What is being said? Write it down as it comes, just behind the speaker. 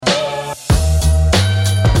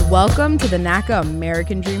Welcome to the NACA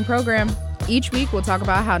American Dream Program. Each week, we'll talk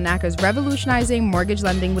about how NACA is revolutionizing mortgage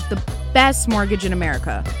lending with the best mortgage in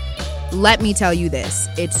America. Let me tell you this,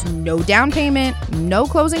 it's no down payment, no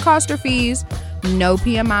closing cost or fees, no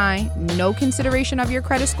PMI, no consideration of your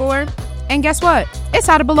credit score, and guess what? It's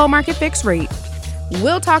at a below market fixed rate.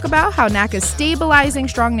 We'll talk about how NACA is stabilizing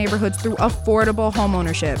strong neighborhoods through affordable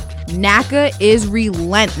homeownership. NACA is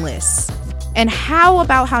relentless. And how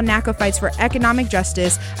about how NACA fights for economic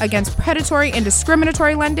justice against predatory and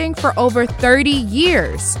discriminatory lending for over 30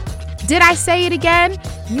 years? Did I say it again?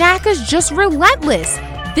 NACA's just relentless.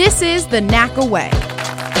 This is the NACA way.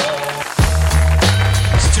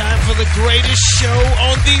 It's time for the greatest show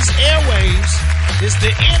on these airwaves. It's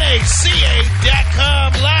the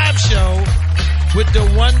NACA.com live show with the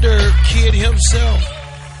Wonder Kid himself.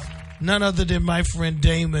 None other than my friend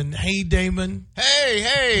Damon. Hey, Damon.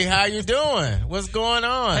 Hey, how you doing? What's going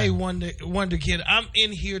on? Hey, Wonder Kid. I'm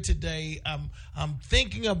in here today. I'm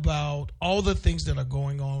thinking about all the things that are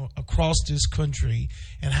going on across this country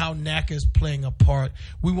and how NACA is playing a part.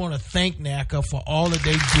 We want to thank NACA for all that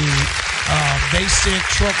they do. They sent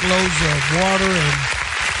truckloads of water and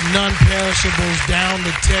non-perishables down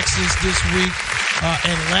to Texas this week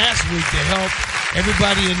and last week to help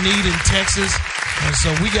everybody in need in Texas. And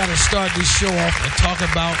so we got to start this show off and talk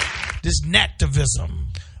about this NACtivism.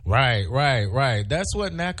 Right. That's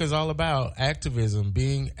what NACA is all about. Activism,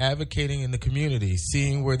 advocating in the community,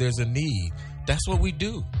 seeing where there's a need. That's what we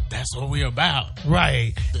do. That's what we're about.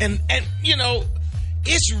 Right. And you know,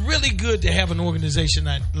 it's really good to have an organization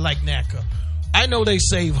like NACA. I know they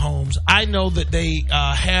save homes. I know that they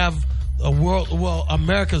have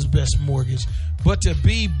America's best mortgage. But to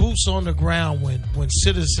be boots on the ground when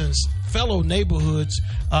citizens, fellow neighborhoods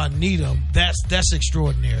need them, that's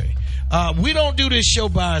extraordinary. We don't do this show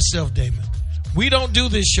by ourselves, Damon. We don't do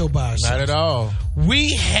this show by ourselves. Not at all.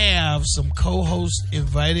 We have some co-host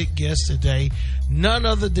invited guests today. None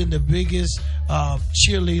other than the biggest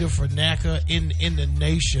cheerleader for NACA in the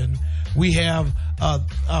nation. We have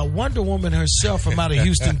Wonder Woman herself from out of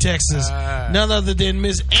Houston, Texas. None other than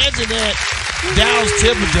Miss Anjanette Downs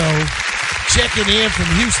Thibodeau. Checking in from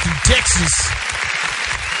Houston, Texas.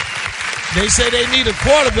 They say they need a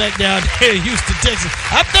quarterback down there in Houston, Texas.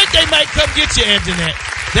 I think they might come get you, Anjanette.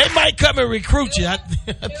 They might come and recruit you. I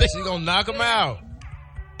think she's going to knock them out.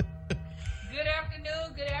 Good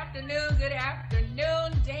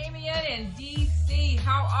afternoon, Damian and DC.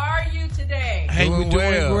 How are you today? Hey, we're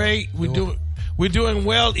doing great. We're doing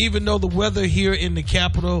well, even though the weather here in the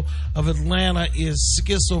capital of Atlanta is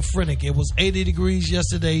schizophrenic. It was 80 degrees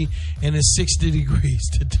yesterday, and it's 60 degrees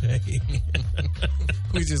today.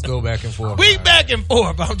 We just go back and forth. We back and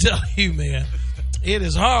forth, I'm telling you, man. It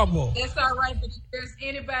is horrible. It's all right, but if there's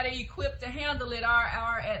anybody equipped to handle it,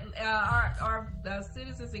 our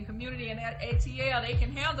citizens and community and at ATL, they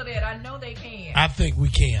can handle it. I know they can. I think we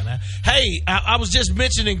can. Hey, I was just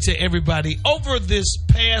mentioning to everybody, over this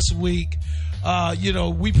past week,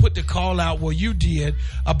 we put the call out, well, you did,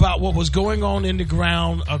 about what was going on in the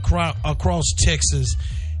ground across Texas.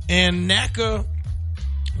 And NACA,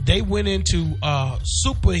 they went into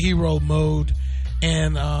superhero mode.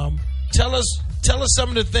 And tell us some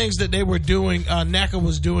of the things that they were doing, NACA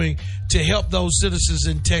was doing to help those citizens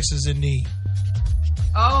in Texas in need.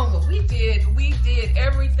 Oh, well, we did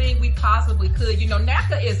everything we possibly could. You know,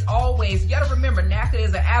 NACA is always, you got to remember, NACA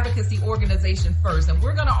is an advocacy organization first, and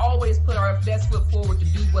we're going to always put our best foot forward to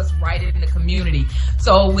do what's right in the community.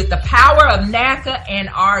 So with the power of NACA and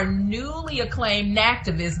our newly acclaimed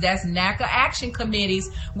NACtivists, that's NACA Action Committees,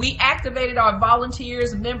 we activated our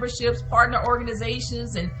volunteers, memberships, partner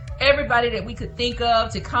organizations, and everybody that we could think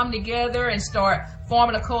of to come together and start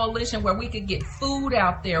forming a coalition where we could get food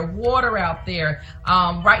out there, water out there.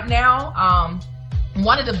 Right now,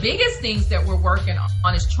 one of the biggest things that we're working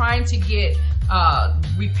on is trying to get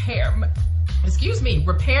repair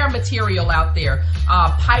material out there,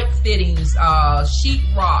 pipe fittings,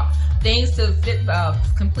 sheetrock, things to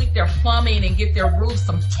complete their plumbing and get their roofs,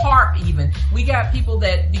 some tarp even. We got people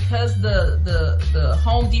that, because the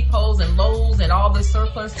Home Depots and Lowe's and all the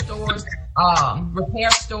surplus stores, repair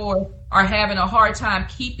stores are having a hard time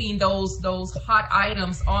keeping those hot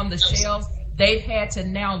items on the shelves. They've had to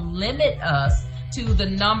now limit us to the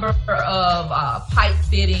number of pipe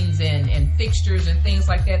fittings and fixtures and things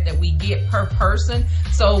like that we get per person.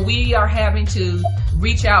 So we are having to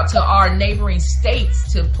reach out to our neighboring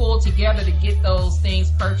states to pull together to get those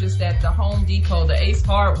things purchased at the Home Depot, the Ace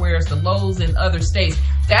Hardwares, the Lowe's, and other states.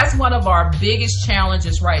 That's one of our biggest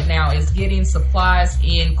challenges right now, is getting supplies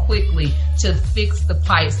in quickly to fix the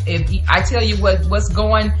pipes. If I tell you what's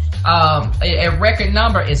going a record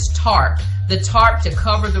number is tarp. The tarp to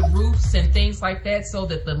cover the roofs and things like that, so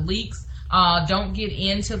that the leaks don't get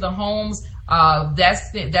into the homes.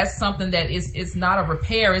 That's something that is not a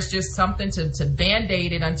repair. It's just something to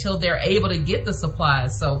band-aid it until they're able to get the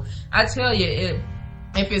supplies. So I tell you,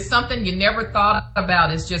 if it's something you never thought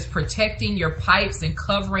about, is just protecting your pipes and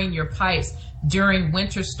covering your pipes during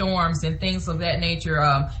winter storms and things of that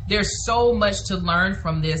nature. There's so much to learn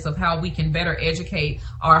from this, of how we can better educate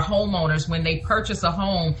our homeowners when they purchase a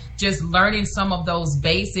home, just learning some of those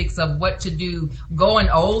basics of what to do, going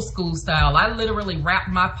old school style. I literally wrap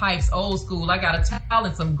my pipes old school. I got a towel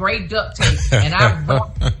and some gray duct tape, and I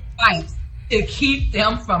wrap my pipes to keep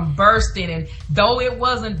them from bursting. And though it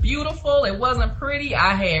wasn't beautiful, it wasn't pretty,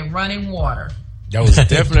 I had running water. That was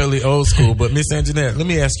definitely old school. But Miss Anjanette, let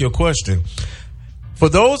me ask you a question. For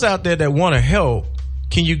those out there that want to help,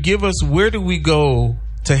 can you give us, where do we go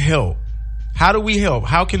to help? How do we help?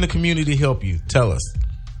 How can the community help you? Tell us.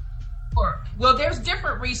 Sure. Well, there's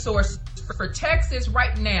different resources for Texas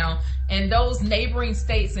right now, and those neighboring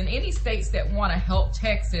states and any states that want to help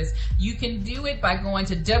Texas. You can do it by going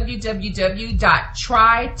to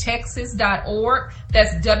www.trytexas.org.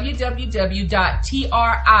 That's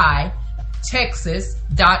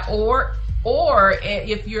www.tritexas.org. Or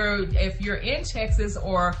if you're in Texas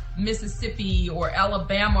or Mississippi or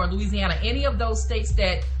Alabama or Louisiana, any of those states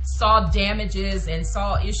that saw damages and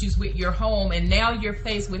saw issues with your home, and now you're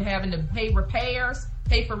faced with having to pay for repairs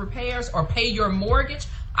or pay your mortgage,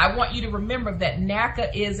 I want you to remember that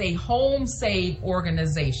NACA is a home save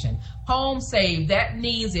organization. Home save, that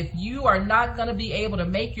means if you are not going to be able to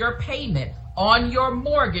make your payment on your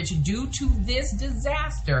mortgage due to this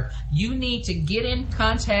disaster, you need to get in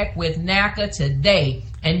contact with NACA today.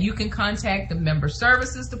 And you can contact the Member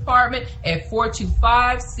Services Department at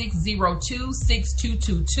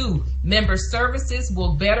 425-602-6222. Member Services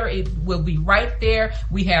will be right there.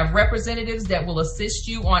 We have representatives that will assist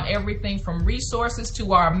you on everything from resources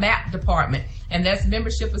to our MAP department, and that's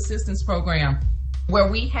Membership Assistance Program,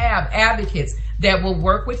 where we have advocates that will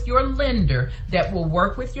work with your lender, that will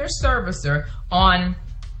work with your servicer on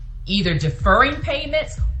either deferring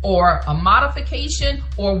payments or a modification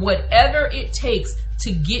or whatever it takes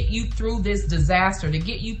to get you through this disaster, to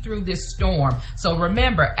get you through this storm. So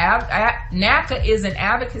remember, NACA is an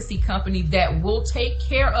advocacy company that will take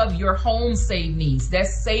care of your home save needs.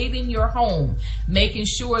 That's saving your home, making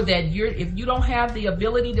sure that if you don't have the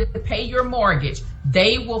ability to pay your mortgage,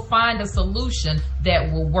 they will find a solution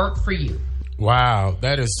that will work for you. Wow,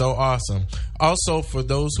 that is so awesome. Also, for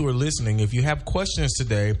those who are listening, if you have questions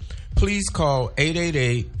today, please call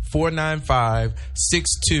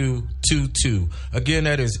 888-495-6222. Again,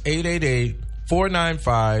 that is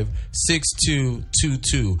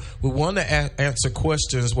 888-495-6222. We want to answer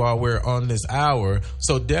questions while we're on this hour,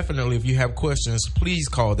 so definitely if you have questions, please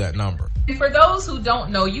call that number. And for those who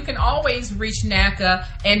don't know, you can always reach NACA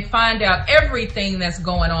and find out everything that's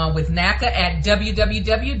going on with NACA at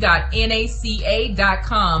www.naca.com.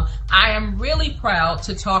 I am really proud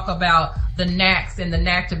to talk about the NACs and the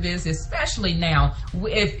NACtivists, especially now.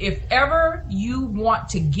 If ever you want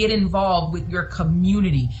to get involved with your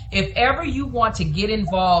community, if ever you want to get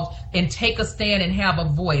involved and take a stand and have a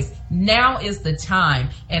voice, now is the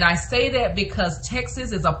time. And I say that because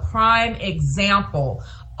Texas is a prime example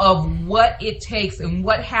of what it takes and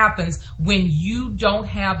what happens when you don't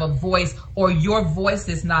have a voice or your voice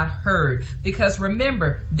is not heard. Because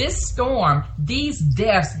remember, this storm, these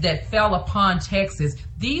deaths that fell upon Texas,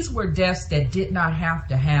 these were deaths that did not have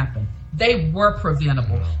to happen. They were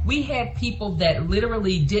preventable. We had people that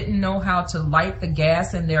literally didn't know how to light the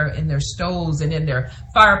gas in their stoves and in their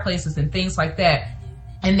fireplaces and things like that,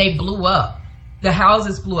 and they blew up. The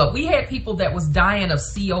houses blew up. We had people that was dying of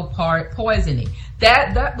CO poisoning.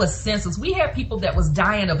 That was senseless. We had people that was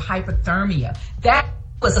dying of hypothermia. That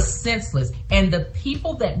was senseless. And the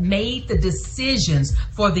people that made the decisions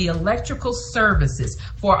for the electrical services,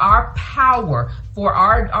 for our power, for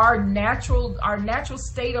our natural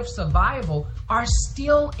state of survival, are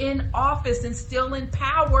still in office and still in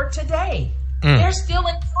power today. They're still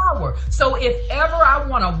in power. So if ever I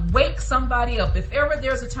want to wake somebody up, if ever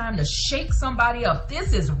there's a time to shake somebody up,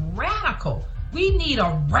 this is radical. We need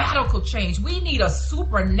a radical change. We need a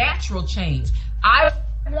supernatural change. I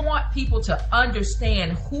want people to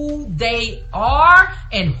understand who they are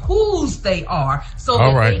and whose they are, so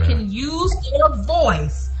that they can use their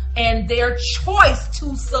voice and their choice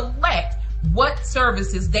to select what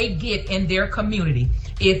services they get in their community.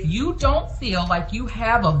 If you don't feel like you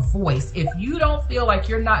have a voice, if you don't feel like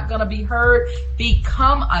you're not going to be heard,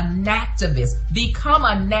 become an activist. Become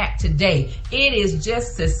a NAC today. It is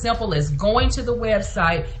just as simple as going to the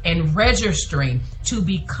website and registering to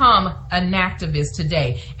become an activist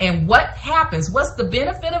today. And what happens? What's the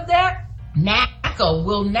benefit of that? NACA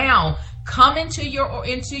will now come into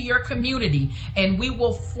your community, and we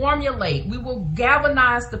will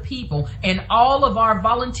galvanize the people and all of our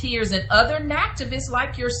volunteers and other activists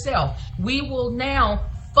like yourself. We will now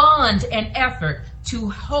fund an effort to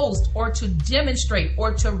host or to demonstrate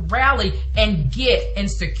or to rally and get and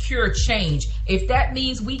secure change. If that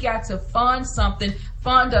means we got to fund something,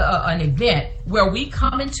 fund an event where we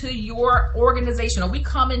come into your organization or we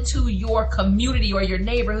come into your community or your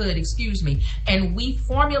neighborhood, and we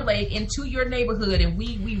formulate into your neighborhood, and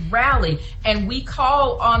we rally and we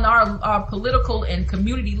call on our political and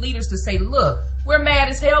community leaders to say, look, we're mad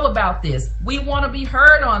as hell about this. We want to be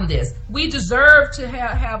heard on this. We deserve to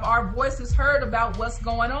have our voices heard about what's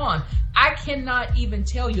going on. I cannot even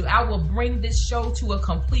tell you, I will bring this show to a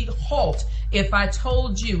complete halt if I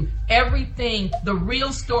told you everything, the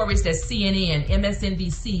real stories that CNN,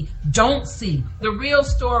 MSNBC don't see, the real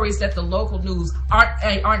stories that the local news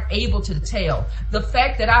aren't able to tell. The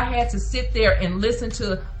fact that I had to sit there and listen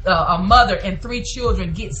to a mother and 3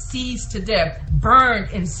 children get seized to death,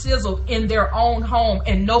 burned and sizzled in their own home,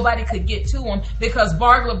 and nobody could get to them because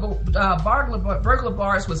burglar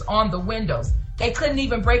bars was on the windows. They couldn't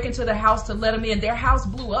even break into the house to let them in. Their house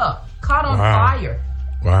blew up, caught on fire.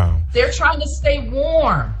 Wow. They're trying to stay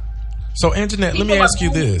warm. So, Anjanette, let me ask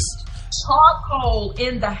you this. Charcoal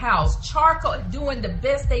in the house, charcoal, doing the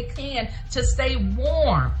best they can to stay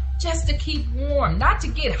warm, just to keep warm, not to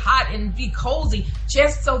get hot and be cozy,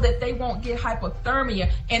 just so that they won't get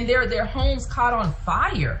hypothermia and their homes caught on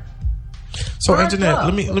fire. So, Anjanette,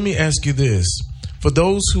 let me ask you this. For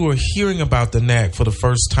those who are hearing about the NAC for the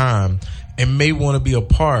first time and may want to be a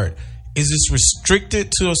part, is this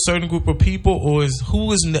restricted to a certain group of people, or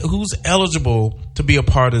who's eligible to be a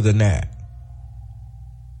part of the NAC?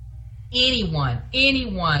 Anyone.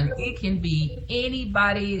 It can be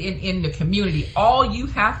anybody in the community. All you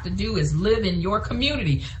have to do is live in your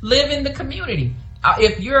community. Live in the community.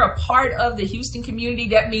 If you're a part of the Houston community,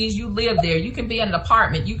 that means you live there. You can be in an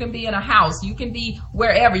apartment. You can be in a house. You can be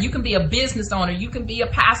wherever. You can be a business owner. You can be a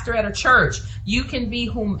pastor at a church. You can be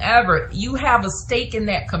whomever. You have a stake in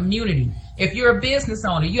that community. If you're a business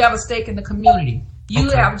owner, you have a stake in the community.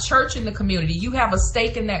 You have a church in the community. You have a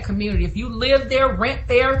stake in that community. If you live there, rent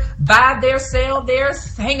there, buy there, sell there,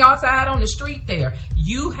 hang outside on the street there,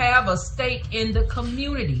 you have a stake in the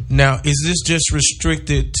community. Now, is this just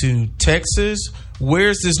restricted to Texas? Where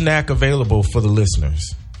is this NAC available for the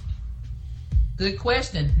listeners? Good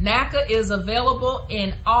question. NACA is available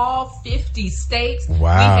in all 50 states.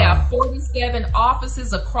 Wow. We have 47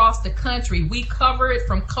 offices across the country. We cover it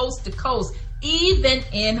from coast to coast, even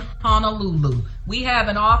in Honolulu. We have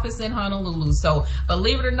an office in Honolulu. So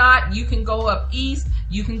believe it or not, you can go up east.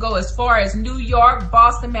 You can go as far as New York,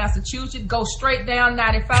 Boston, Massachusetts, go straight down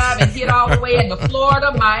 95 and hit all the way into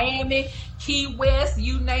Florida, Miami, Key West,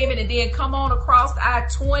 you name it, and then come on across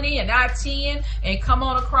I-20 and I-10 and come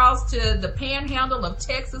on across to the panhandle of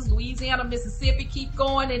Texas, Louisiana, Mississippi, keep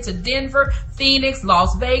going into Denver, Phoenix,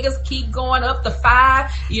 Las Vegas, keep going up the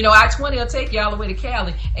 5. I-20 will take you all the way to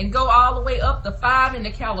Cali, and go all the way up the 5 into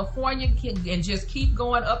California and just keep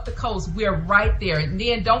going up the coast. We're right there. And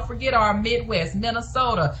then don't forget our Midwest,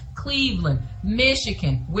 Minnesota, Cleveland,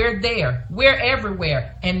 Michigan. We're there. We're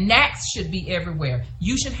everywhere. And NACs should be everywhere.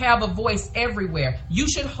 You should have a voice everywhere. You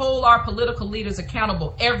should hold our political leaders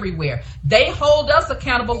accountable everywhere. They hold us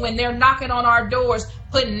accountable when they're knocking on our doors,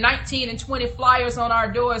 putting 19 and 20 flyers on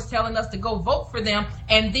our doors telling us to go vote for them,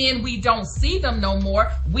 and then we don't see them no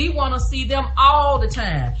more. We want to see them all the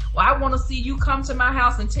time. Well, I want to see you come to my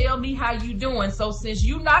house and tell me how you doing. So since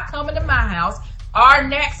you're not coming to my house, our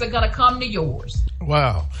NACs are going to come to yours.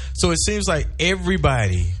 Wow. So it seems like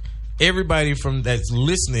everybody from that's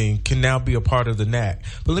listening can now be a part of the NAC.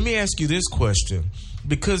 But let me ask you this question.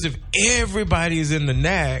 Because if everybody is in the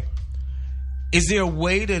NAC, is there a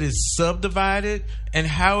way that it's subdivided? And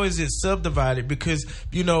how is it subdivided? Because,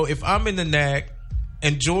 if I'm in the NAC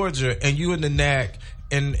in Georgia and you in the NAC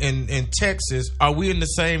in Texas, are we in the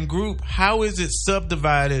same group? How is it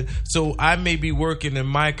subdivided so I may be working in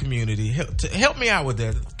my community? Help me out with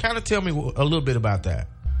that. Kind of tell me a little bit about that.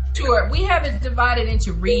 Sure. We have it divided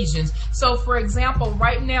into regions. So, for example,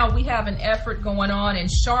 right now we have an effort going on in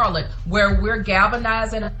Charlotte where we're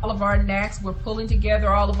galvanizing all of our NACs. We're pulling together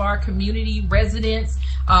all of our community residents,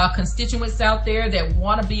 constituents out there that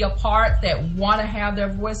want to be a part, that want to have their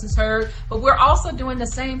voices heard. But we're also doing the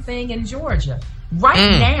same thing in Georgia.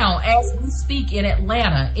 Right now, as we speak in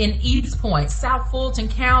Atlanta, in East Point, South Fulton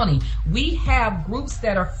County, we have groups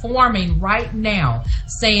that are forming right now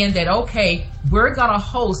saying that, okay, we're going to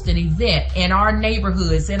host an event in our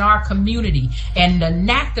neighborhoods, in our community, and the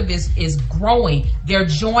NACTIV is growing. They're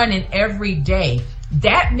joining every day.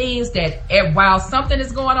 That means that while something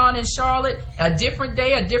is going on in Charlotte, a different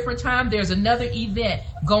day, a different time, there's another event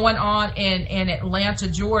going on in Atlanta,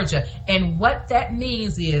 Georgia. And what that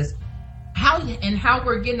means is, how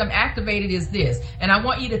we're getting them activated is this, and I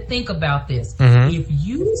want you to think about this. If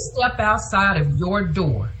you step outside of your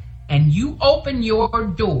door and you open your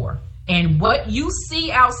door, and what you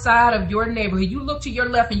see outside of your neighborhood, you look to your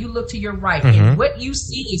left and you look to your right, and what you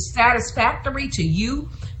see is satisfactory to you,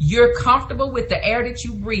 you're comfortable with the air that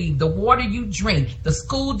you breathe, the water you drink, the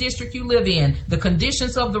school district you live in, the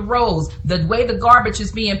conditions of the roads, the way the garbage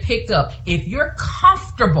is being picked up. If you're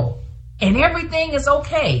comfortable and everything is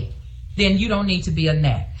okay, then you don't need to be a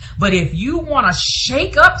NAC. But if you want to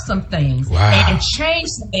shake up some things and change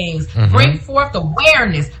some things, bring forth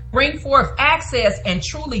awareness, bring forth access, and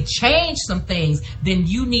truly change some things, then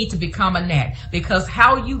you need to become a NAC. Because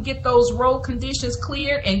how you get those road conditions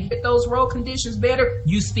cleared and get those road conditions better,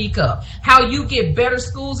 you speak up. How you get better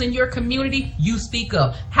schools in your community, you speak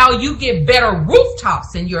up. How you get better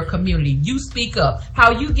rooftops in your community, you speak up.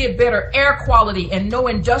 How you get better air quality and no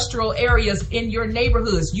industrial areas in your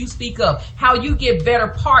neighborhoods, you speak up. How you get better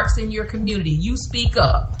parks in your community, you speak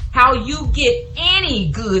up. How you get any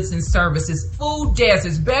goods and services, food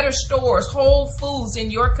deserts, better stores, Whole Foods in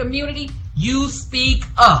your community, you speak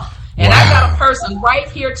up. And I got a person right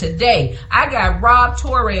here today. I got Rob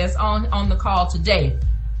Torres on the call today.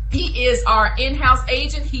 He is our in-house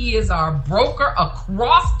agent. He is our broker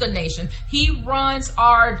across the nation. He runs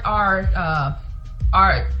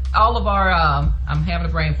all of our, I'm having a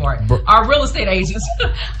brain fart, our real estate agents,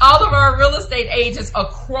 all of our real estate agents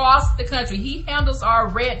across the country. He handles our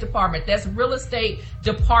RED department. That's real estate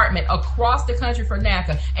department across the country for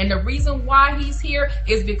NACA. And the reason why he's here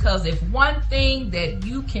is because if one thing that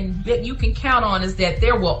you can count on is that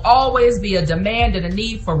there will always be a demand and a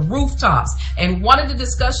need for rooftops. And one of the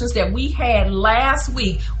discussions that we had last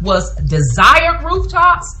week was desired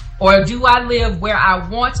rooftops, or do I live where I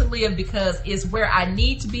want to live because it's where I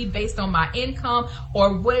need to be based on my income?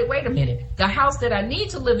 Or wait a minute, the house that I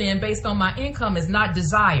need to live in based on my income is not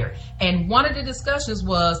desired. And one of the discussions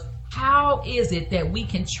was, how is it that we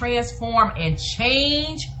can transform and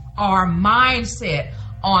change our mindset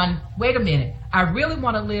on, wait a minute, I really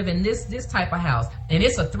want to live in this type of house, and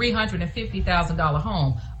it's a $350,000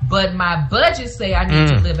 home, but my budget say I need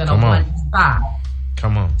to live in a 1.5.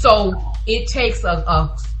 Come on. So it takes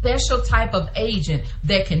a special type of agent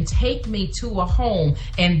that can take me to a home,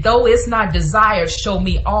 and though it's not desired, show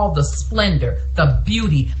me all the splendor, the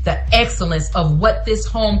beauty, the excellence of what this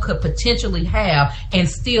home could potentially have, and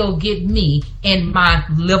still get me in my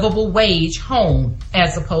livable wage home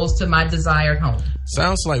as opposed to my desired home.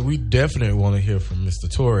 Sounds like we definitely want to hear from Mr.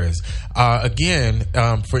 Torres. Again,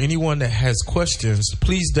 for anyone that has questions,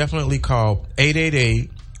 please definitely call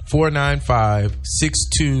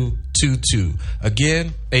 888-495-6222.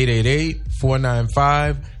 Again,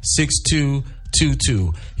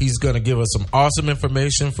 888-495-6222. He's going to give us some awesome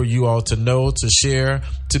information for you all to know, to share,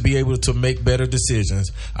 to be able to make better decisions.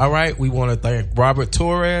 All right, we want to thank Robert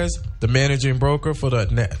Torres, the managing broker for the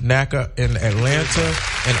NACA in Atlanta,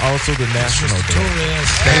 and also the National Day.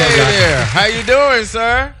 Hey there, how you doing,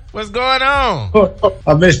 sir? What's going on?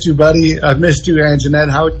 I missed you, buddy. I missed you, Anjanette.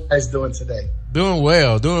 How are you guys doing today? Doing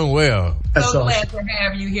well, doing well. So glad to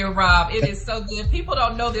have you here, Rob. It is so good. People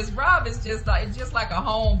don't know this. Rob is just like a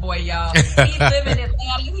homeboy, y'all. He live in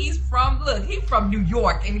Atlanta. He's from New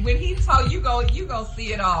York, and when he talk, you gonna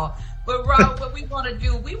see it all. But Rob, what we want to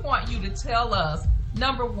do, we want you to tell us,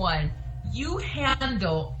 number one, you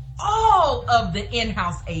handle all of the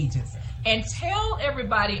in-house agents, and tell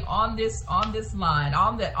everybody on this line,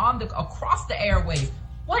 across the airways,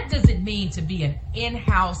 what does it mean to be an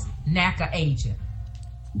in-house NACA agent?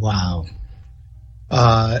 Wow.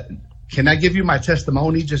 Can I give you my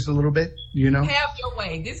testimony just a little bit? Have your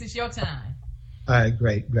way. This is your time. All right,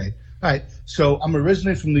 great. All right. So I'm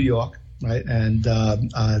originally from New York, right? And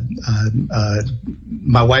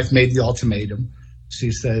my wife made the ultimatum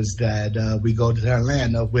She says that we go to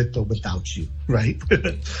Atlanta with or without you, right?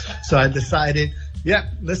 So I decided,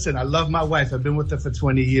 listen, I love my wife. I've been with her for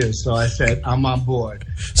 20 years. So I said, I'm on board.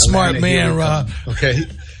 Smart Atlanta, man, Rob. Okay.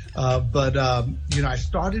 But I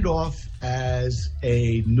started off as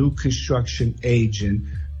a new construction agent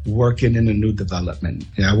working in a new development.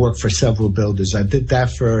 I worked for several builders. I did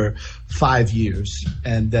that for 5 years.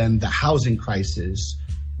 And then the housing crisis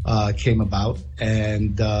came about.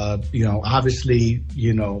 And, obviously,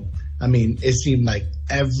 it seemed like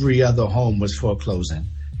every other home was foreclosing.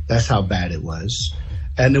 That's how bad it was.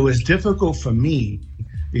 And it was difficult for me,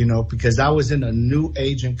 because I was in a new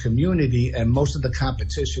agent community and most of the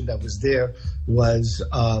competition that was there was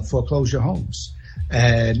foreclosure homes.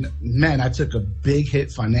 And man, I took a big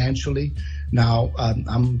hit financially. Now,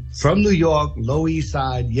 I'm from New York, Lower East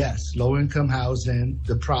Side, yes, low income housing,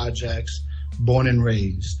 the projects, born and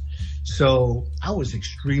raised. So I was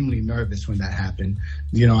extremely nervous when that happened.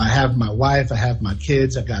 I have my wife, I have my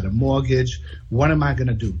kids, I got a mortgage. What am I going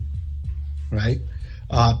to do? Right?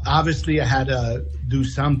 Obviously, I had to do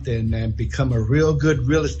something and become a real good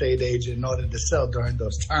real estate agent in order to sell during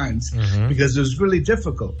those times because it was really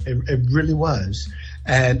difficult. It really was.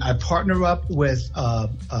 And I partner up with a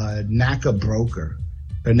NACA broker.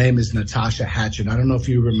 Her name is Natasha Hatchett. I don't know if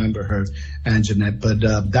you remember her, Anjanette,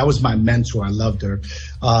 but that was my mentor. I loved her.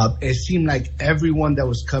 It seemed like everyone that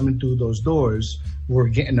was coming through those doors were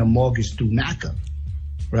getting a mortgage through NACA,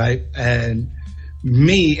 right? And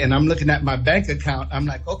I'm looking at my bank account. I'm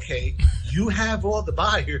like, okay, you have all the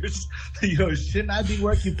buyers. Shouldn't I be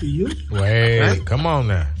working for you? Wait, right? Come on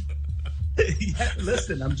now.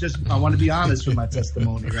 Listen, I want to be honest with my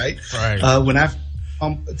testimony, right? Right. When I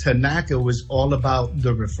to NACA, it was all about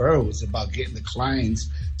the referrals, about getting the clients,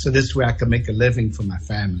 so this way I could make a living for my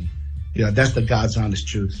family. That's the God's honest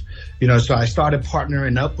truth. So I started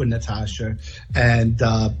partnering up with Natasha, and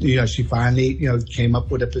she finally came up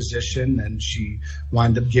with a position, and she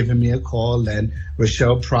wound up giving me a call. And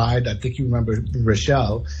Rochelle Pride, I think you remember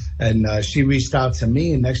Rochelle, and she reached out to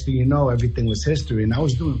me, and next thing you know, everything was history, and I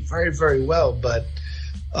was doing very, very well. But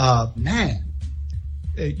man,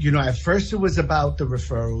 at first it was about the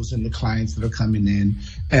referrals and the clients that are coming in,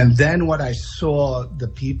 and then what I saw, the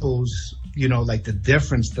people's like the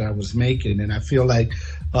difference that I was making. And I feel like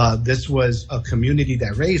this was a community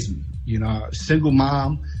that raised me, a single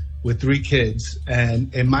mom with 3 kids.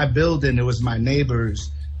 And in my building, it was my neighbors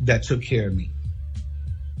that took care of me,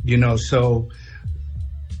 so.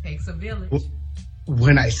 Takes a village.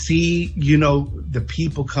 When I see, the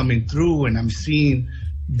people coming through and I'm seeing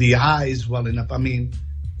the eyes welling up,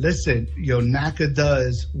 listen, NACA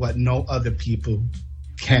does what no other people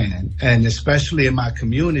can. And especially in my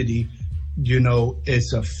community,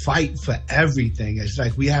 it's a fight for everything. It's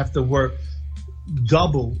like we have to work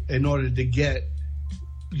double in order to get,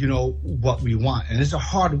 what we want. And it's a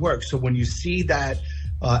hard work. So when you see that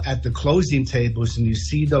at the closing tables and you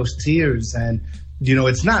see those tears and,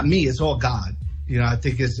 it's not me, it's all God. I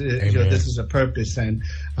think it's, this is a purpose. And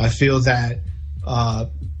I feel that,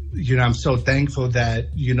 I'm so thankful that,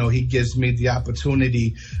 he gives me the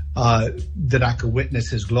opportunity that I could witness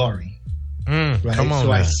his glory. Right? Come on, so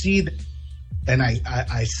man. I see that. And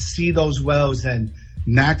I see those wells, and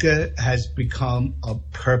NACA has become a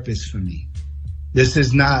purpose for me. This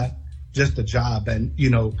is not just a job. And,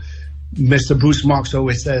 Mr. Bruce Marks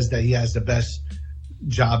always says that he has the best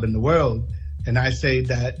job in the world. And I say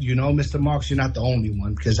that, Mr. Marks, you're not the only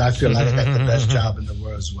one, because I feel like I got the best job in the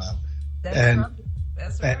world as well.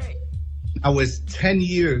 That's right. I was 10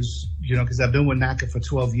 years, because I've been with NACA for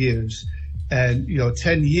 12 years. And,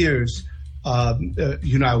 10 years,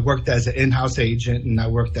 I worked as an in-house agent, and I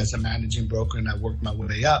worked as a managing broker, and I worked my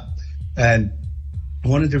way up. And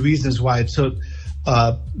one of the reasons why I took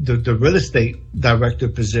the real estate director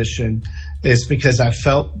position is because I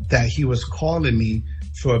felt that he was calling me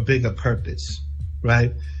for a bigger purpose,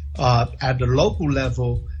 right? At the local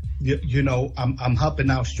level, I'm helping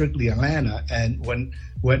out strictly Atlanta, and when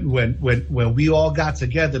we all got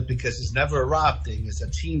together, because it's never a Rob thing, it's a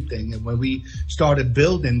team thing, and when we started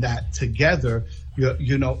building that together,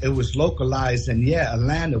 it was localized, and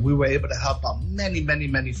Atlanta, we were able to help out many, many,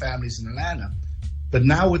 many families in Atlanta. But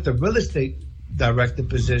now with the real estate director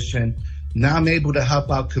position, now I'm able to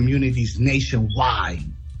help out communities nationwide.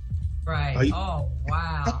 Right. Oh,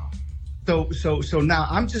 wow. So now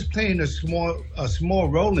I'm just playing a small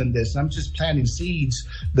role in this. I'm just planting seeds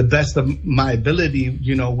the best of my ability,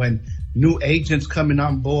 when new agents coming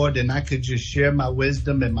on board, and I could just share my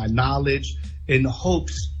wisdom and my knowledge in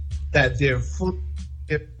hopes that they're full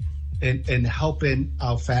in helping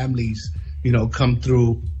our families, come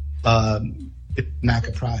through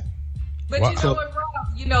NACA Pride. But you know what, Rob?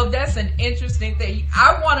 That's an interesting thing.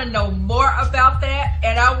 I want to know more about that,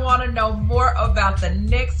 and I want to know more about the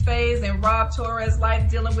next phase in Rob Torres' life,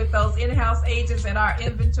 dealing with those in-house agents and our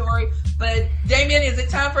inventory. But, Damien, is it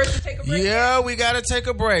time for us to take a break? Yeah, we got to take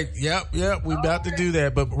a break. Yep, we're about to do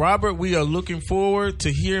that. But, Robert, we are looking forward to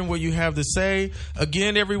hearing what you have to say.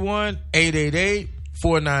 Again, everyone,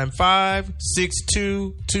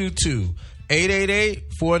 888-495-6222.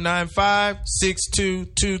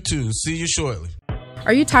 888-495-6222. See you shortly.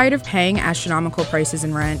 Are you tired of paying astronomical prices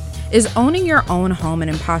in rent? Is owning your own home an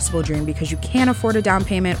impossible dream because you can't afford a down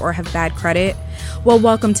payment or have bad credit? Well,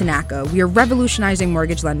 welcome to NACA. We are revolutionizing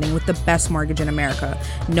mortgage lending with the best mortgage in America.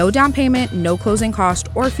 No down payment, no closing cost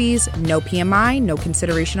or fees, no PMI, no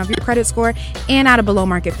consideration of your credit score, and at a below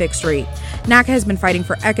market fixed rate. NACA has been fighting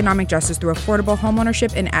for economic justice through affordable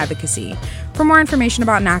homeownership and advocacy. For more information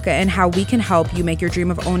about NACA and how we can help you make your dream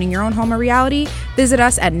of owning your own home a reality, visit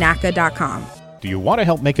us at NACA.com. Do you want to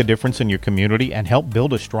help make a difference in your community and help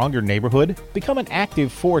build a stronger neighborhood? Become an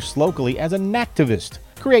active force locally as an activist.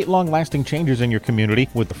 Create long-lasting changes in your community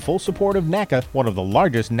with the full support of NACA, one of the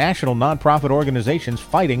largest national nonprofit organizations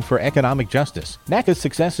fighting for economic justice. NACA's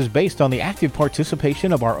success is based on the active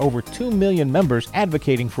participation of our over 2 million members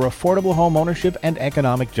advocating for affordable home ownership and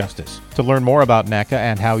economic justice. To learn more about NACA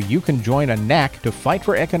and how you can join a NAC to fight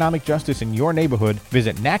for economic justice in your neighborhood,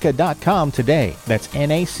 visit NACA.com today. That's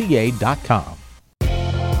NACA.com.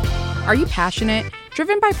 Are you passionate,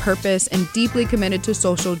 driven by purpose, and deeply committed to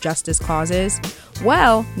social justice causes?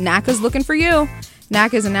 Well, NACA's looking for you.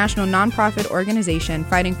 NACA is a national nonprofit organization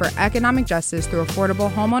fighting for economic justice through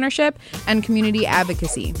affordable homeownership and community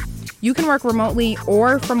advocacy. You can work remotely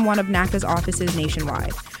or from one of NACA's offices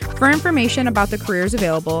nationwide. For information about the careers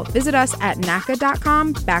available, visit us at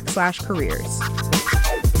NACA.com/careers.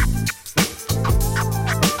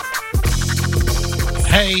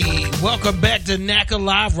 Hey, welcome back to NACA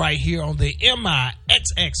Live right here on the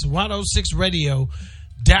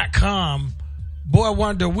MIXX106radio.com. Boy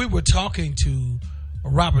Wonder, we were talking to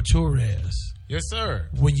Robert Torres. Yes, sir.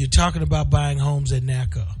 When you're talking about buying homes at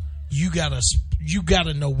NACA, you gotta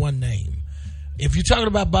know one name. If you're talking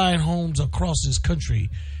about buying homes across this country,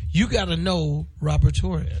 you gotta know Robert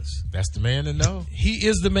Torres. That's the man to know. He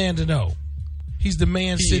is the man to know. He's the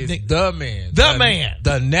man sitting. The man. The man.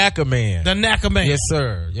 The NACA man. The NACA man. Yes,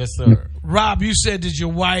 sir. Yes, sir. Rob, you said that your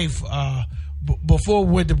wife, before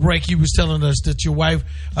we went to break, you was telling us that your wife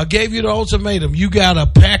gave you the ultimatum. You got to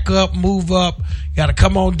pack up, move up, got to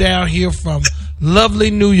come on down here from lovely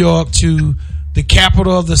New York to the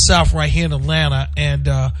capital of the South right here in Atlanta.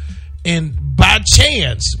 And by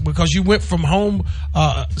chance, because you went from home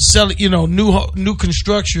selling, new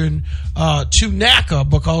construction to NACA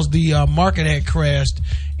because the market had crashed,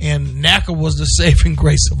 and NACA was the saving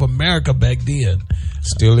grace of America back then.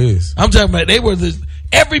 Still is. I'm talking about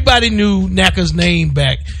everybody knew NACA's name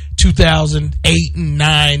back 2008 and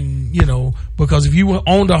 9, because if you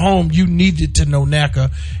owned a home, you needed to know NACA,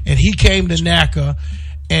 and he came to NACA.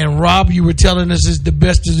 And Rob, you were telling us it's the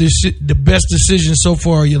best decision so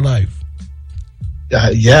far of your life.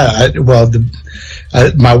 My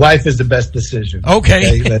wife is the best decision.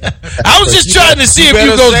 Okay. I was just trying to see if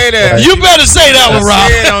you go. Say that. You better say that one, Rob.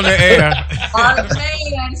 Say it on the air.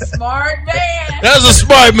 Smart man. That was a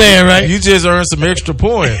smart man, right? You just earned some extra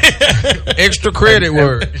points, extra credit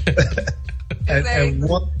work. And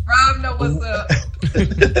one, Rob know what's up.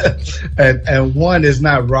 and one is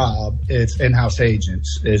not Rob, it's in-house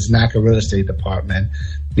agents. It's NACA Real Estate Department.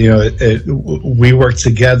 We work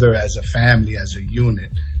together as a family, as a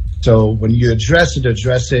unit. So when you address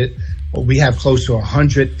it, we have close to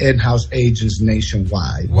 100 in-house agents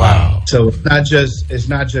nationwide. Wow. So it's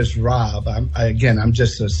not just Rob. I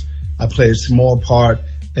play a small part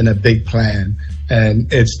in a big plan,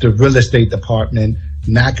 and it's the real estate department,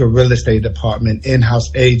 NACA Real Estate Department, in-house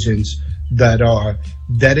agents that are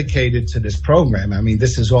dedicated to this program. I mean,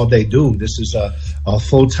 this is all they do. This is a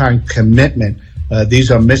full-time commitment. These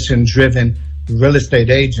are mission-driven real estate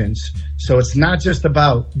agents. So it's not just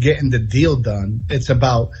about getting the deal done. It's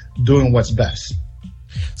about doing what's best.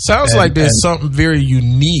 Sounds like there's something very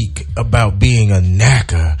unique about being a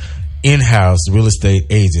NACA in-house real estate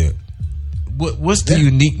agent. What's the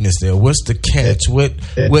uniqueness there? What's the catch?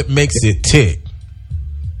 What makes it tick?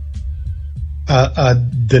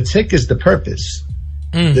 The tick is the purpose.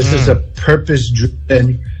 Mm-hmm. This is a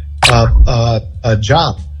purpose-driven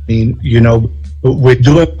job. I mean, we're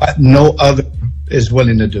doing what no other is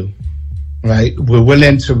willing to do, right? We're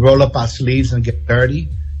willing to roll up our sleeves and get dirty.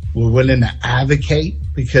 We're willing to advocate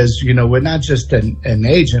because, we're not just an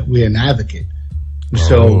agent, we're an advocate.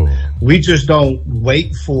 So we just don't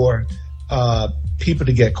wait for people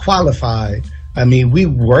to get qualified, I mean, we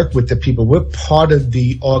work with the people. We're part of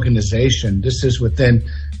the organization. This is within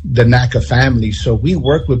the NACA family. So we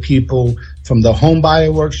work with people from the home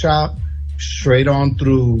buyer workshop straight on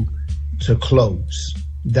through to close.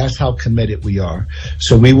 That's how committed we are.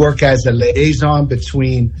 So we work as a liaison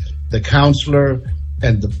between the counselor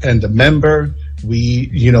and the member.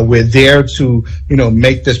 We're there to,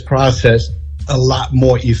 make this process a lot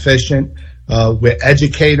more efficient. We're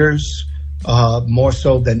educators, more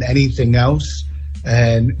so than anything else.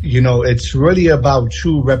 And, it's really about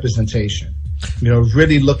true representation,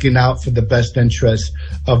 really looking out for the best interest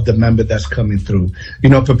of the member that's coming through.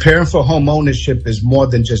 Preparing for home ownership is more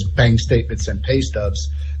than just bank statements and pay stubs.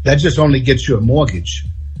 That just only gets you a mortgage,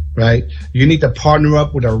 right? You need to partner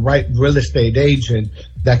up with a right real estate agent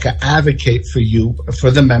that can advocate for you,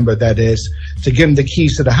 for the member that is, to give them the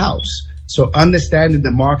keys to the house. So understanding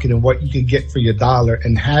the market and what you can get for your dollar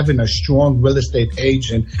and having a strong real estate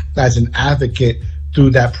agent as an advocate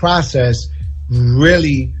through that process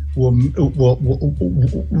really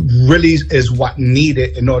really is what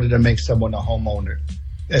needed in order to make someone a homeowner,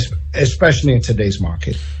 especially in today's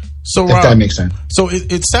market. So, if Rob, that makes sense. So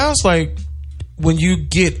it sounds like when you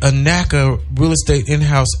get a NACA real estate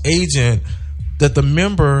in-house agent, that the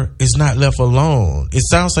member is not left alone. It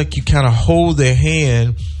sounds like you kind of hold their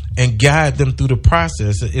hand and guide them through the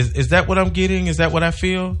process. Is that what I'm getting? Is that what I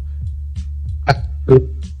feel?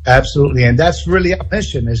 Absolutely. And that's really our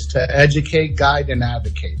mission, is to educate, guide, and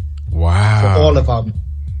advocate. Wow. For all of our,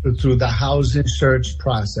 through the housing search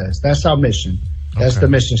process. That's our mission. That's the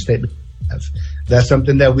mission statement. That's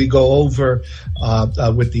something that we go over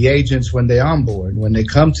with the agents when they onboard, when they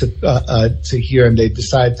come to here and they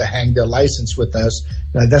decide to hang their license with us.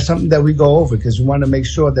 That's something that we go over because we want to make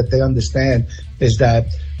sure that they understand is that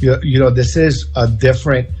this is a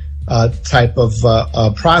different type of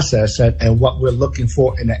process and what we're looking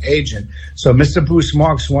for in an agent. So Mr. Bruce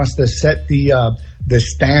Marks wants to set the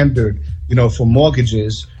standard, for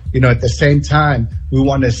mortgages. At the same time, we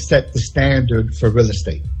want to set the standard for real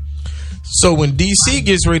estate. So when DC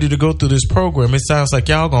gets ready to go through this program, it sounds like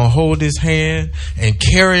y'all gonna hold his hand and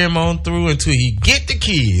carry him on through until he get the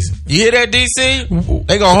keys. You hear that, DC?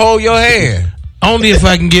 They gonna hold your hand. Only if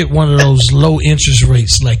I can get one of those low interest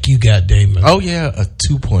rates like you got, Damon. Oh yeah, a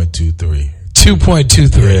 2.23.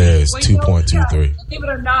 2.23. Yes, 2.23.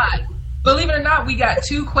 Believe it or not, we got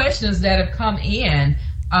two questions that have come in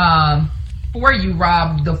for you,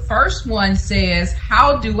 Rob. The first one says,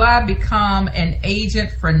 how do I become an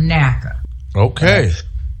agent for NACA? Okay.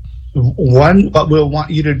 What we'll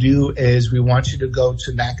want you to do is we want you to go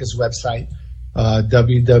to NACA's website,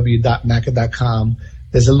 www.naca.com.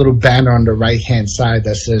 There's a little banner on the right-hand side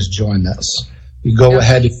that says join us. You go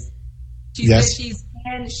ahead. She said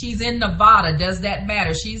she's in Nevada. Does that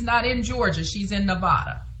matter? She's not in Georgia. She's in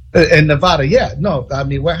Nevada. In Nevada, yeah. No, I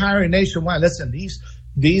mean, we're hiring nationwide. Listen, these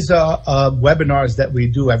are webinars that we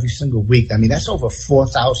do every single week. I mean, that's over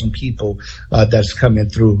 4,000 people that's coming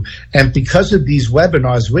through. And because of these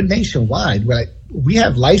webinars, we're nationwide. We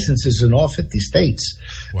have licenses in all 50 states.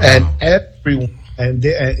 Wow. And everyone. And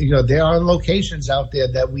there are locations out there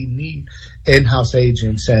that we need in-house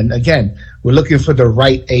agents. And again, we're looking for the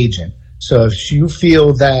right agent. So if you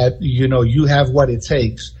feel that, you have what it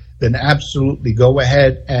takes, then absolutely go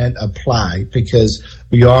ahead and apply because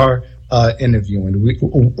we are interviewing.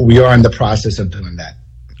 We are in the process of doing that.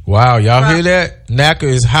 Wow. Y'all hear that? NACA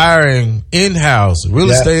is hiring in-house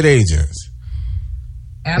real estate agents.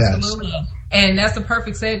 Absolutely. Yes. And that's a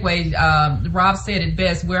perfect segue. Rob said it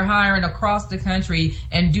best. We're hiring across the country.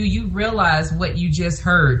 And do you realize what you just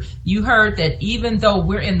heard? You heard that even though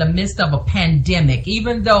we're in the midst of a pandemic,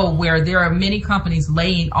 even though where there are many companies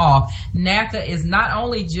laying off, NACA is not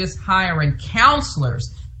only just hiring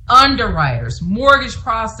counselors, underwriters, mortgage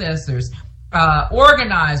processors,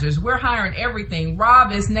 organizers. We're hiring everything.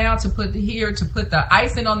 Rob is now to put the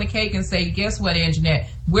icing on the cake and say, guess what, Anjanette?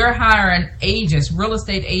 We're hiring agents, real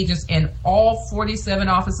estate agents in all 47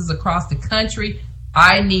 offices across the country.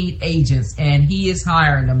 I need agents, and he is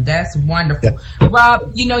hiring them. That's wonderful. Yeah.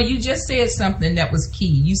 Rob, you just said something that was key.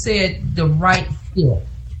 You said the right fit.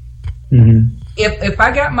 Mm-hmm. If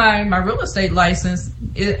I got my real estate license,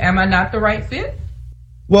 am I not the right fit?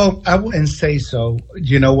 Well, I wouldn't say so.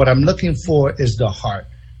 What I'm looking for is the heart,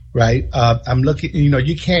 right? I'm looking,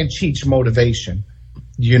 you can't teach motivation,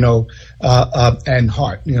 and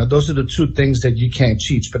heart. Those are the two things that you can't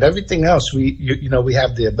teach. But everything else, we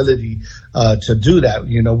have the ability to do that.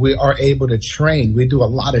 We are able to train. We do a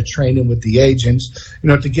lot of training with the agents,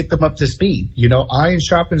 to get them up to speed. Iron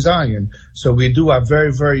sharpens iron. So we do our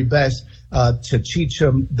very, very best to teach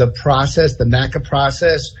them the process, the NACA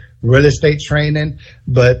process, real estate training.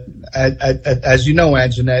 But as you know,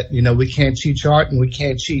 Anjanette, we can't teach art and we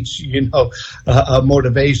can't teach,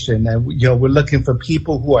 motivation. And, we're looking for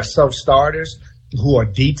people who are self-starters, who are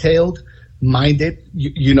detailed minded,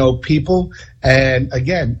 people. And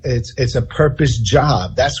again, it's a purpose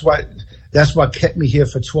job. That's what kept me here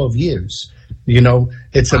for 12 years.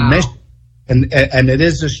 It's a mission and it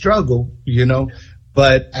is a struggle,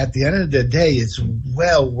 but at the end of the day, it's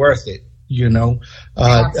well worth it,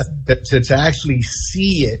 to actually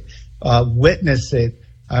see it, witness it.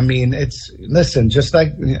 I mean, just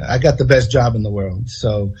like I got the best job in the world.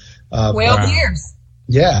 So, 12 years.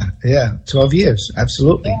 Yeah. 12 years.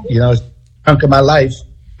 Absolutely. Chunk of my life,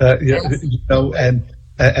 and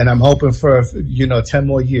I'm hoping for 10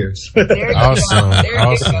 more years. Awesome.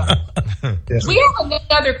 Yes. We have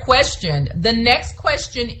another question. The next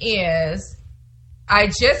question is, I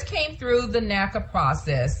just came through the NACA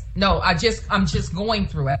process. No, I'm just going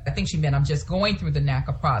through it. I think she meant I'm just going through the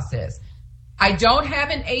NACA process. I don't have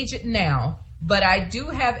an agent now, but I do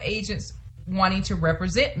have agents wanting to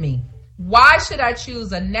represent me. Why should I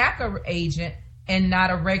choose a NACA agent and not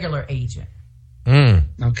a regular agent?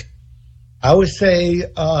 Okay. I would say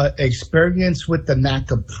experience with the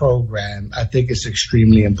NACA program, I think is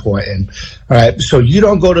extremely important. All right. So you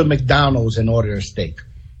don't go to McDonald's and order a steak.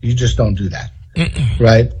 You just don't do that.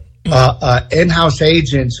 Right. In-house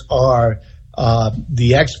agents are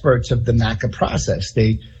the experts of the NACA process.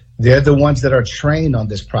 They're the ones that are trained on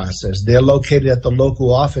this process. They're located at the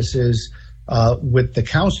local offices with the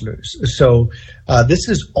counselors. So this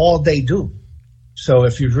is all they do. So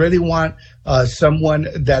if you really want someone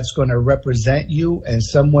that's going to represent you and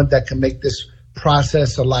someone that can make this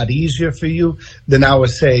process a lot easier for you, then I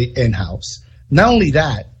would say in-house. Not only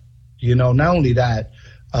that,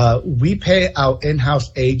 we pay our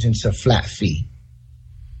in-house agents a flat fee,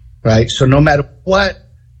 right? So no matter what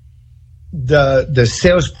the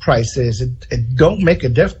sales price is, it don't make a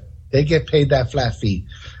difference. They get paid that flat fee.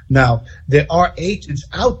 Now, there are agents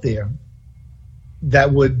out there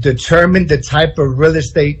that would determine the type of real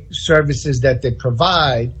estate services that they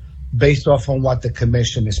provide based off on what the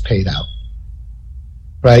commission is paid out,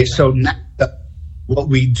 right? So now what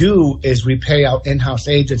we do is we pay our in-house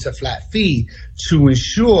agents a flat fee to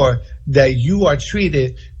ensure that you are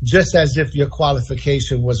treated just as if your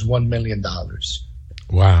qualification was $1 million.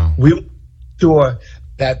 Wow. We make sure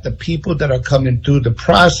that the people that are coming through the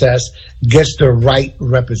process gets the right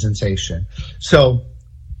representation. So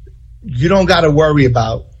you don't got to worry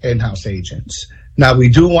about in-house agents. Now, we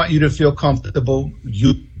do want you to feel comfortable.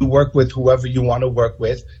 You work with whoever you want to work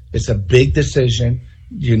with. It's a big decision,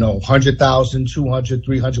 100,000, 200,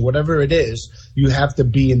 300, whatever it is. You have to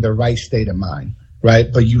be in the right state of mind,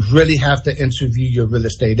 right? But you really have to interview your real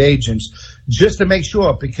estate agents just to make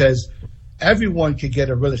sure, because everyone could get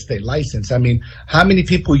a real estate license. I mean, how many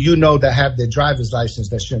people that have their driver's license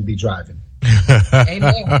that shouldn't be driving?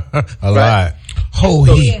 Amen. A lot. Whole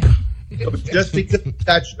heap. Just because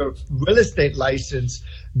that's your real estate license,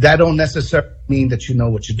 that don't necessarily mean that you know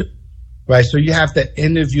what you do, right? So you have to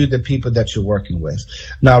interview the people that you're working with.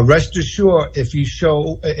 Now, rest assured, if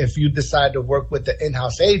you decide to work with the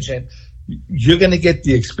in-house agent, you're going to get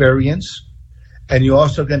the experience, and you're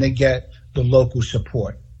also going to get the local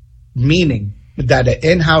support, meaning that an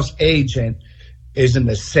in-house agent is in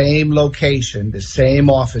the same location, the same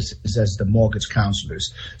offices as the mortgage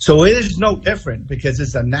counselors. So it is no different because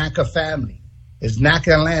it's a NACA family. It's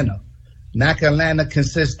NACA Atlanta. NACA Atlanta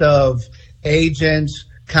consists of agents,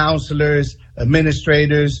 counselors,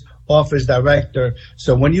 administrators, office director.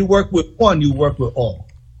 So when you work with one, you work with all.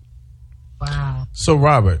 Wow. So,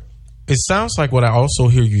 Robert, it sounds like what I also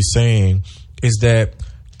hear you saying is that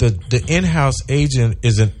the in-house agent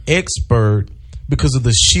is an expert because of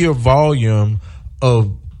the sheer volume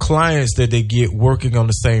of clients that they get working on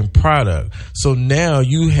the same product. So now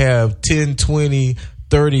you have 10, 20,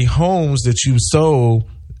 30 homes that you sold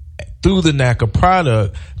through the NACA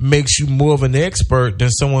product, makes you more of an expert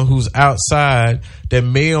than someone who's outside that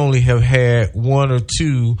may only have had 1 or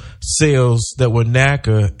 2 sales that were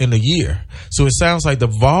NACA in a year. So it sounds like the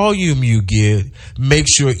volume you get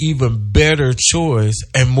makes you an even better choice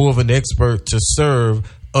and more of an expert to serve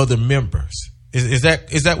other members. Is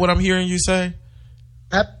that what I'm hearing you say?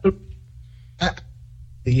 Absolutely.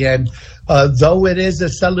 And though it is a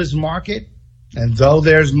seller's market, and though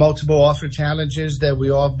there's multiple offer challenges that we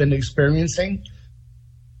all have been experiencing,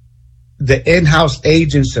 the in-house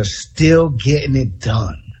agents are still getting it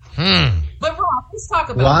done. But Rob, let's talk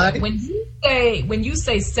about that. When you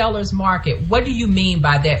say seller's market, what do you mean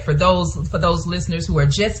by that for those listeners who are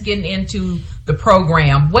just getting into the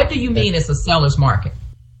program? What do you mean it's a seller's market?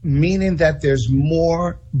 meaning that there's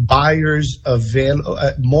more buyers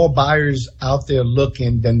more buyers out there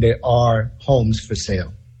looking than there are homes for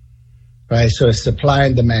sale, right? So it's supply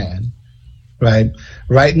and demand, right?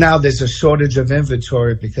 Right now, there's a shortage of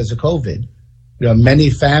inventory because of COVID. Many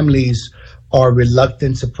families are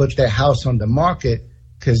reluctant to put their house on the market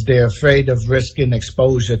because they're afraid of risking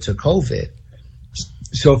exposure to COVID.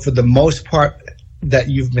 So for the most part that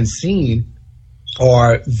you've been seeing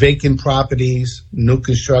are vacant properties, new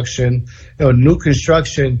construction. New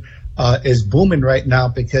construction is booming right now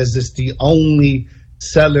because it's the only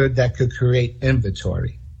seller that could create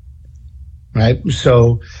inventory, right?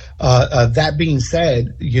 So that being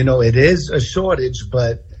said, it is a shortage,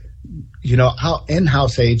 but our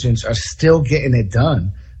in-house agents are still getting it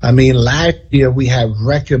done. I mean, last year we had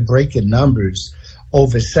record-breaking numbers.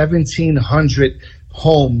 Over 1,700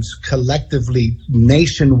 homes collectively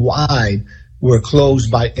nationwide were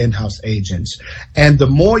closed by in-house agents. And the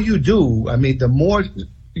more you do, the more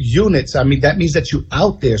units, that means that you're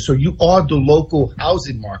out there. So you are the local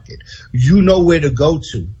housing market. You know where to go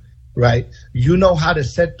to, right? You know how to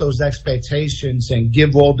set those expectations and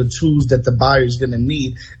give all the tools that the buyer is going to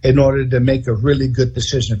need in order to make a really good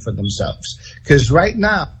decision for themselves. Because right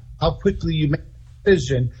now, how quickly you make a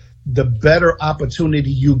decision, the better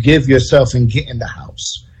opportunity you give yourself in getting the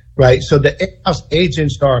house, right? So the in-house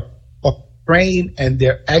agents are trained and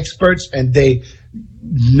they're experts and they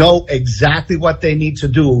know exactly what they need to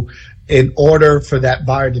do in order for that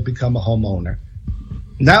buyer to become a homeowner.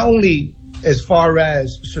 Not only as far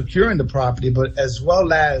as securing the property, but as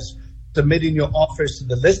well as submitting your offers to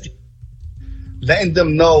the listing, letting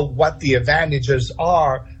them know what the advantages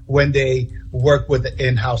are when they work with the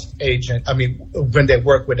in-house agent. When they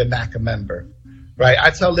work with a NACA member, right? I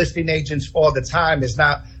tell listing agents all the time, it's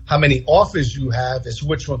not how many offers you have, it's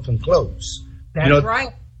which one can close. That's right.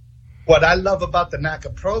 What I love about the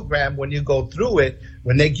NACA program, when you go through it,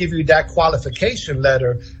 when they give you that qualification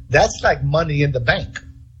letter, that's like money in the bank.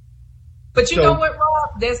 But you know what,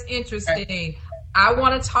 Rob? That's interesting. I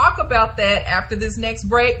want to talk about that after this next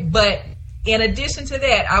break. But in addition to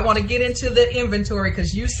that, I want to get into the inventory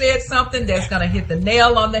because you said something that's going to hit the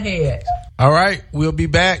nail on the head. All right. We'll be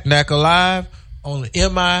back. NACA Live on the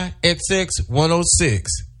MIXX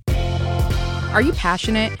 106. Are you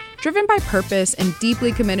passionate, driven by purpose, and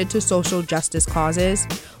deeply committed to social justice causes?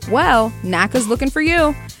 Well, NACA's looking for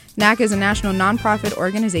you. NACA is a national nonprofit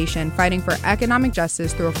organization fighting for economic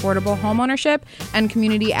justice through affordable homeownership and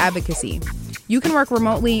community advocacy. You can work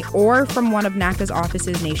remotely or from one of NACA's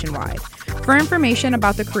offices nationwide. For information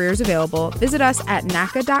about the careers available, visit us at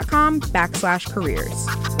naca.com/careers.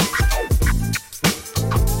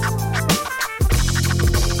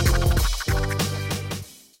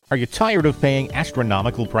 Are you tired of paying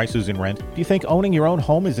astronomical prices in rent? Do you think owning your own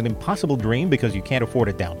home is an impossible dream because you can't afford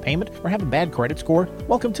a down payment or have a bad credit score?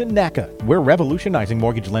 Welcome to NACA. We're revolutionizing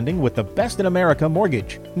mortgage lending with the best in America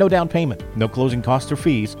mortgage. No down payment, no closing costs or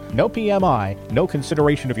fees, no PMI, no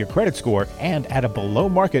consideration of your credit score, and at a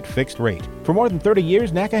below-market fixed rate. For more than 30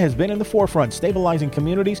 years, NACA has been in the forefront stabilizing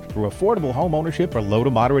communities through affordable home ownership for low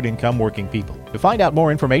to moderate income working people. To find out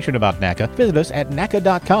more information about NACA, visit us at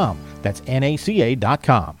NACA.com. That's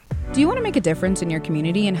NACA.com. Do you want to make a difference in your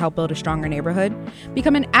community and help build a stronger neighborhood?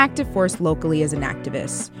 Become an active force locally as an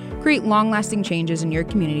activist. Create long-lasting changes in your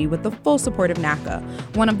community with the full support of NACA,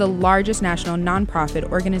 one of the largest national nonprofit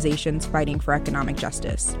organizations fighting for economic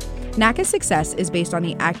justice. NACA's success is based on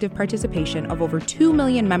the active participation of over 2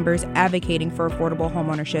 million members advocating for affordable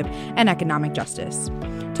homeownership and economic justice.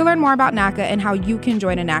 To learn more about NACA and how you can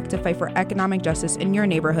join a NAC to fight for economic justice in your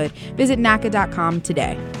neighborhood, visit NACA.com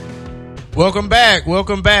today. Welcome back.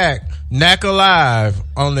 NACA Live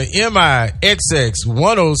on the MIXX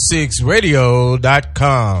 106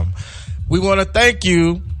 radio.com. We want to thank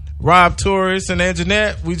you, Rob Torres and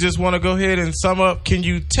Anjanette. We just want to go ahead and sum up. Can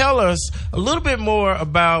you tell us a little bit more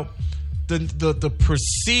about the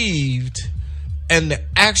perceived and the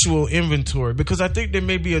actual inventory? Because I think there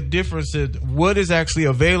may be a difference in what is actually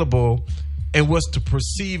available and what's the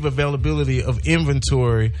perceived availability of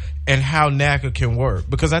inventory and how NACA can work.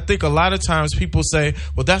 Because I think a lot of times people say,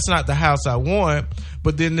 well, that's not the house I want,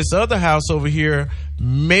 but then this other house over here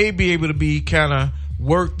may be able to be kind of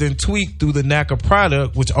worked and tweaked through the NACA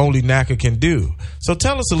product, which only NACA can do. So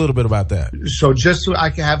tell us a little bit about that. So just so I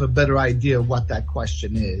can have a better idea of what that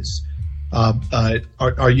question is,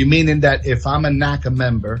 are you meaning that if I'm a NACA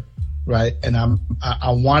member, right, and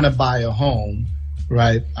I want to buy a home,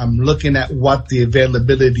 right, I'm looking at what the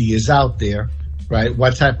availability is out there, right,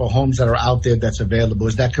 what type of homes that are out there that's available.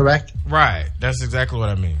 Is that correct? Right. That's exactly what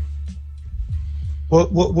I mean.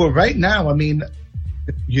 Well, right now, I mean,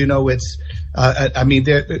 you know, it's I mean,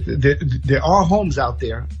 there are homes out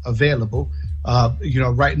there available.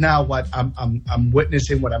 Right now, what I'm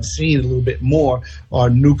witnessing, what I'm seeing a little bit more are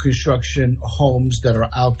new construction homes that are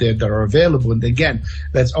out there that are available. And again,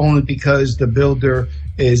 that's only because the builder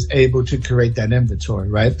is able to create that inventory,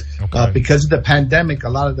 right? Okay. Because of the pandemic, a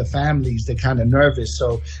lot of the families, they're kind of nervous.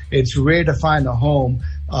 So it's rare to find a home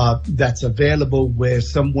that's available where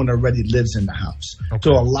someone already lives in the house. Okay.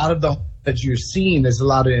 So a lot of the that you're seeing is a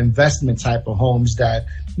lot of investment type of homes that,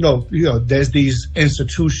 there's these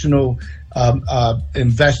institutional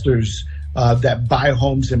investors that buy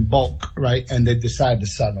homes in bulk, right? And they decide to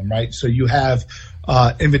sell them, right? So you have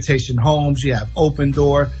Invitation Homes, you have Open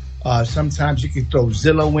Door. Sometimes you can throw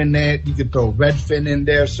Zillow in there, you can throw Redfin in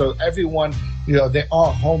there. So everyone, there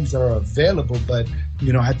are homes that are available, but,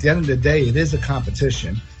 at the end of the day, it is a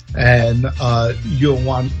competition, and you'll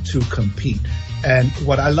want to compete. And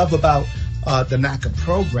what I love about the NACA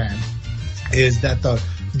program is that the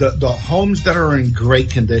homes that are in great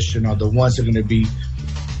condition are the ones that are going to be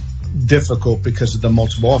difficult because of the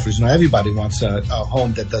multiple offers. Everybody wants a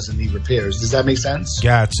home that doesn't need repairs. Does that make sense?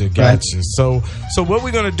 Gotcha. Right? So what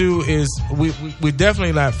we're going to do is we're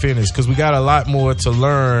definitely not finished because we got a lot more to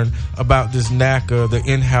learn about this NACA, the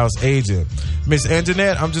in-house agent. Miss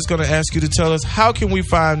Anjanette, I'm just going to ask you to tell us, how can we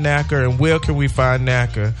find NACA and where can we find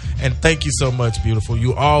NACA? And thank you so much, beautiful.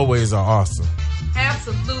 You always are awesome.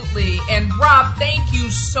 Absolutely. And Rob, thank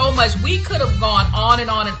you so much. We could have gone on and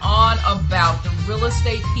on and on about the real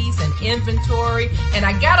estate piece and inventory. And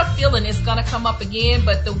I got a feeling it's going to come up again.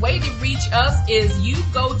 But the way to reach us is you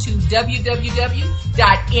go to www.naca.com.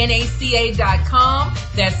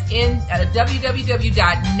 That's www.naca.com.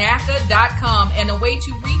 And the way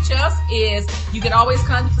to reach us is you can always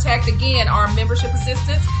contact, again, our membership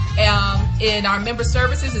assistants. In our member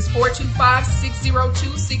services is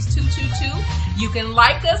 425-602-6222. You can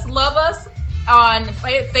like us, love us on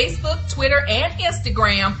Facebook, Twitter, and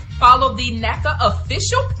Instagram. Follow the NACA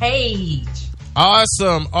official page.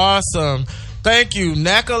 Awesome. Thank you.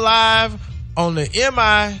 NACA Live on the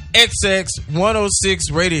MIXX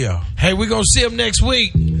 106 radio. Hey, we're going to see them next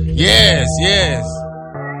week. Yes.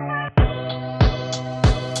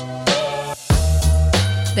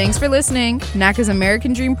 Thanks for listening. NACA's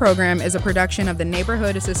American Dream program is a production of the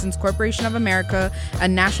Neighborhood Assistance Corporation of America, a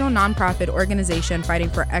national nonprofit organization fighting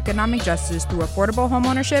for economic justice through affordable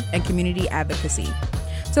homeownership and community advocacy.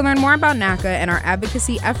 To learn more about NACA and our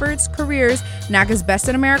advocacy efforts, careers, NACA's Best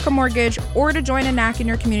in America Mortgage, or to join a NACA in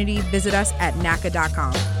your community, visit us at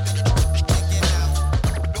NACA.com.